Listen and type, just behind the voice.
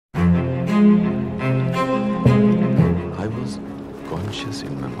space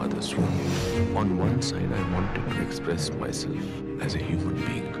in my mother's womb. On one side, I wanted to express myself as a human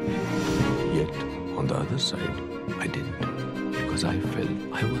being. Yet, on the other side, I didn't, because I felt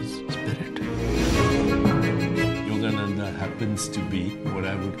I was spirit. Yogananda happens to be what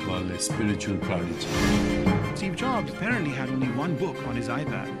I would call a spiritual prodigy. Steve Jobs apparently had only one book on his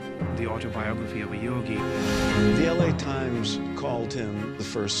iPad, The Autobiography of a Yogi. The LA Times called him the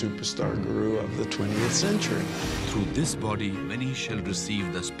first superstar guru of the 20th century. Through this body, many shall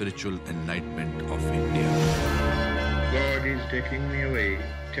receive the spiritual enlightenment of India. God is taking me away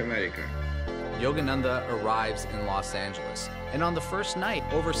to America. Yogananda arrives in Los Angeles, and on the first night,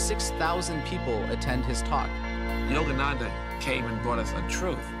 over 6,000 people attend his talk. Yogananda came and brought us a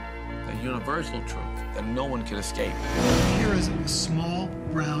truth, a universal truth that no one can escape. Here is a small,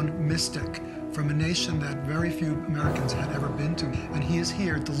 brown mystic from a nation that very few Americans had ever been to. And he is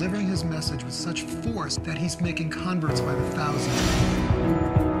here delivering his message with such force that he's making converts by the thousands.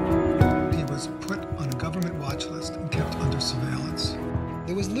 He was put on a government watch list and kept under surveillance.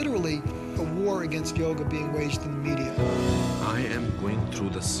 There was literally a war against yoga being waged in the media. I am going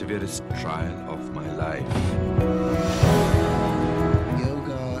through the severest trial of my life.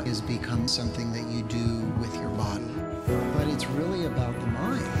 Yoga has become something that you do with your body, but it's really about the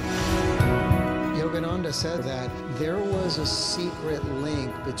mind. Yogananda said that there was a secret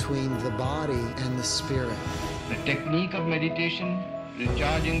link between the body and the spirit. The technique of meditation,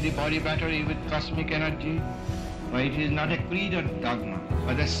 recharging the body battery with cosmic energy, but it is not a creed or dogma,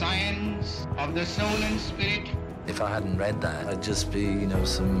 but the science of the soul and spirit. If I hadn't read that, I'd just be,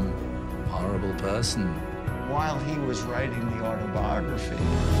 some horrible person. While he was writing the autobiography,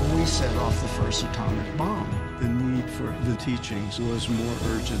 we set off the first atomic bomb. The need for the teachings was more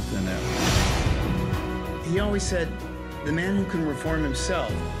urgent than ever. He always said, the man who can reform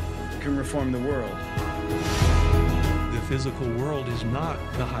himself can reform the world. The physical world is not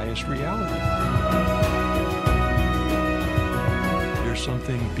the highest reality. There's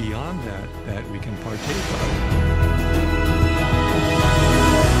something beyond that we can partake of.